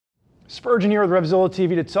Spurgeon here with RevZilla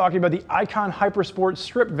TV to talk to you about the Icon Hypersport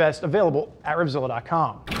Stripped Vest available at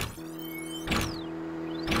RevZilla.com.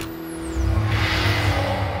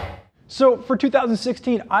 So for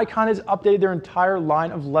 2016, Icon has updated their entire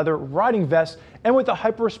line of leather riding vests, and with the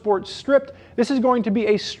Hypersport Stripped, this is going to be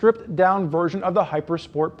a stripped down version of the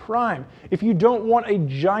Hypersport Prime. If you don't want a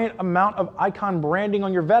giant amount of Icon branding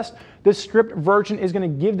on your vest, this stripped version is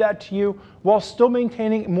going to give that to you while still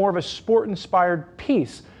maintaining more of a sport-inspired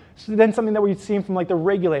piece. So then something that we've seen from like the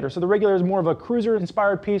Regulator. So the Regulator is more of a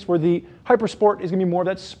cruiser-inspired piece, where the Hypersport is going to be more of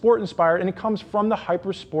that sport-inspired, and it comes from the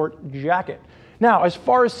Hypersport jacket. Now, as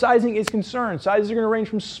far as sizing is concerned, sizes are going to range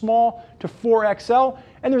from small to 4XL,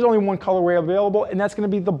 and there's only one colorway available, and that's going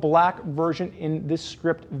to be the black version in this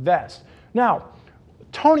stripped vest. Now,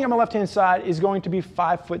 Tony on my left-hand side is going to be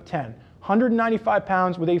 5'10", 195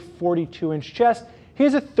 pounds with a 42-inch chest. He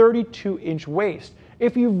has a 32-inch waist.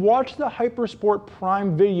 If you've watched the Hypersport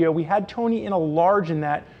Prime video, we had Tony in a large in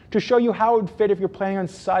that to show you how it would fit if you're planning on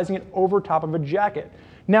sizing it over top of a jacket.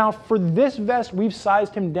 Now, for this vest, we've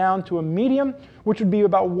sized him down to a medium, which would be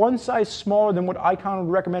about one size smaller than what Icon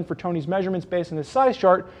would recommend for Tony's measurements based on his size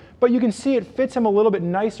chart, but you can see it fits him a little bit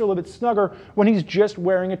nicer, a little bit snugger when he's just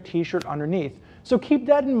wearing a t-shirt underneath. So keep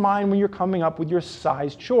that in mind when you're coming up with your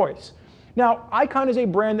size choice. Now, Icon is a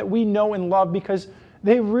brand that we know and love because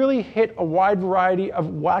they really hit a wide variety of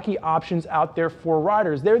wacky options out there for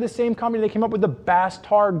riders. They're the same company that came up with the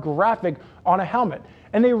Bastard graphic on a helmet.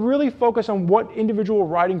 And they really focus on what individual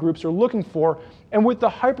riding groups are looking for. And with the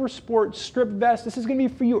Hypersport Stripped Vest, this is going to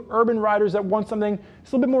be for you urban riders that want something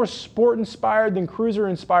that's a little bit more sport-inspired than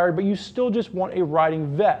cruiser-inspired, but you still just want a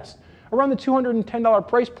riding vest. Around the $210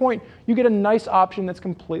 price point, you get a nice option that's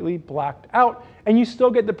completely blacked out, and you still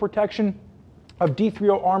get the protection of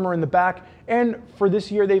D3O armor in the back, and for this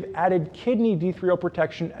year they've added kidney D3O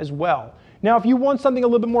protection as well. Now, if you want something a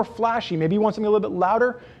little bit more flashy, maybe you want something a little bit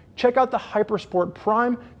louder, check out the Hypersport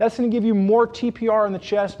Prime. That's going to give you more TPR on the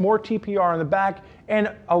chest, more TPR on the back,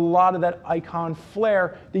 and a lot of that Icon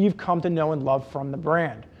flair that you've come to know and love from the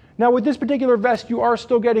brand. Now, with this particular vest, you are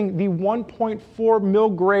still getting the 1.4 mil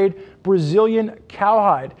grade Brazilian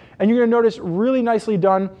cowhide. And you're going to notice really nicely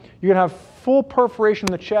done. You're going to have full perforation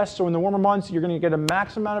in the chest, so in the warmer months, you're going to get a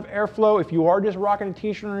max amount of airflow. If you are just rocking a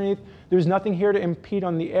t-shirt underneath, there's nothing here to impede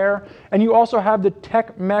on the air. And you also have the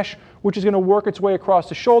Techmesh, which is going to work its way across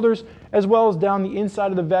the shoulders, as well as down the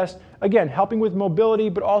inside of the vest. Again, helping with mobility,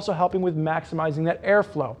 but also helping with maximizing that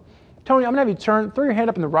airflow. Tony, I'm going to have you throw your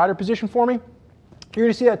hand up in the rider position for me. You're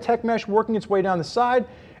going to see that Techmesh working its way down the side,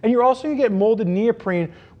 and you're also going to get molded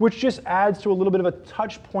neoprene, which just adds to a little bit of a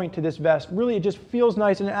touch point to this vest. Really, it just feels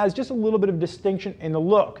nice, and it adds just a little bit of distinction in the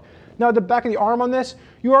look. Now, at the back of the arm on this,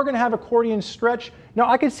 you are going to have accordion stretch. Now,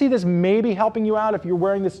 I could see this maybe helping you out if you're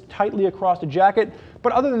wearing this tightly across the jacket,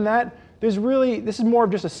 but other than that, this is more of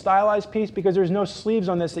just a stylized piece because there's no sleeves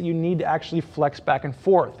on this that you need to actually flex back and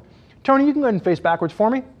forth. Tony, you can go ahead and face backwards for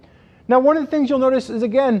me. Now, one of the things you'll notice is,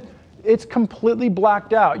 again, it's completely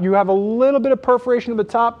blacked out. You have a little bit of perforation at the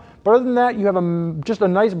top, but other than that, you have just a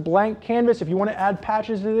nice blank canvas. If you want to add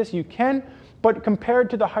patches to this, you can. But compared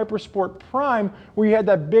to the Hypersport Prime, where you had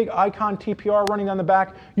that big Icon TPR running down the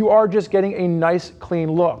back, you are just getting a nice, clean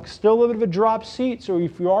look. Still a little bit of a drop seat, so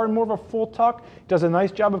if you are in more of a full tuck, it does a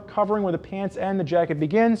nice job of covering where the pants and the jacket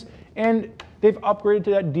begins. And they've upgraded to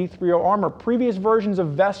that D3O armor. Previous versions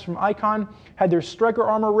of vests from Icon had their Striker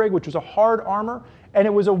armor rig, which was a hard armor, and it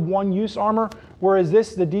was a one-use armor, whereas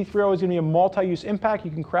this, the D3O, is going to be a multi-use impact.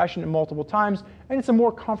 You can crash it multiple times, and it's a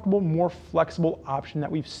more comfortable, more flexible option that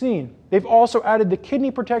we've seen. They've also added the kidney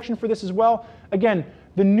protection for this as well. Again,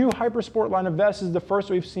 the new Hypersport line of vests is the first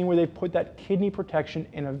we've seen where they've put that kidney protection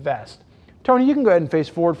in a vest. Tony, you can go ahead and face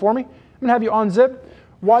forward for me. I'm going to have you unzip,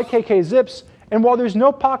 YKK zips, and while there's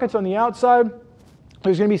no pockets on the outside,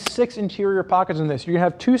 there's going to be 6 interior pockets in this. You're going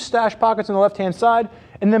to have 2 stash pockets on the left-hand side,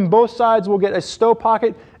 and then both sides will get a stow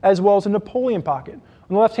pocket as well as a Napoleon pocket.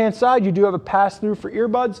 On the left-hand side, you do have a pass-through for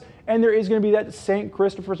earbuds, and there is going to be that St.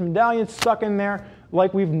 Christopher's medallion stuck in there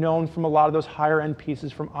like we've known from a lot of those higher-end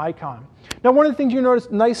pieces from Icon. Now, one of the things you notice,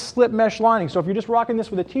 nice slip mesh lining. So if you're just rocking this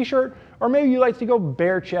with a t-shirt, or maybe you like to go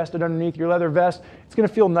bare-chested underneath your leather vest, it's going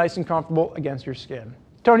to feel nice and comfortable against your skin.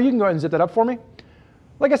 Tony, you can go ahead and zip that up for me.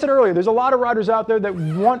 Like I said earlier, there's a lot of riders out there that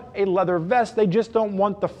want a leather vest. They just don't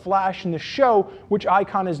want the flash and the show, which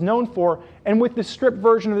Icon is known for. And with the stripped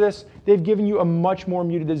version of this, they've given you a much more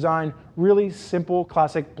muted design, really simple,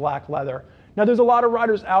 classic black leather. Now, there's a lot of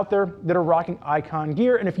riders out there that are rocking Icon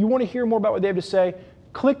gear, and if you want to hear more about what they have to say,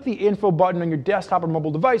 Click the info button on your desktop or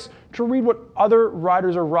mobile device to read what other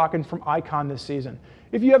riders are rocking from Icon this season.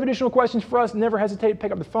 If you have additional questions for us, never hesitate to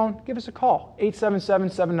pick up the phone, give us a call,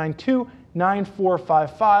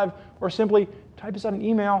 877-792-9455, or simply type us out an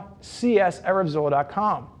email,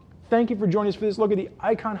 cs@revzilla.com. Thank you for joining us for this look at the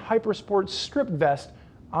Icon Hypersport Stripped Vest.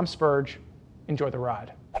 I'm Spurge. Enjoy the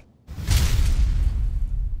ride.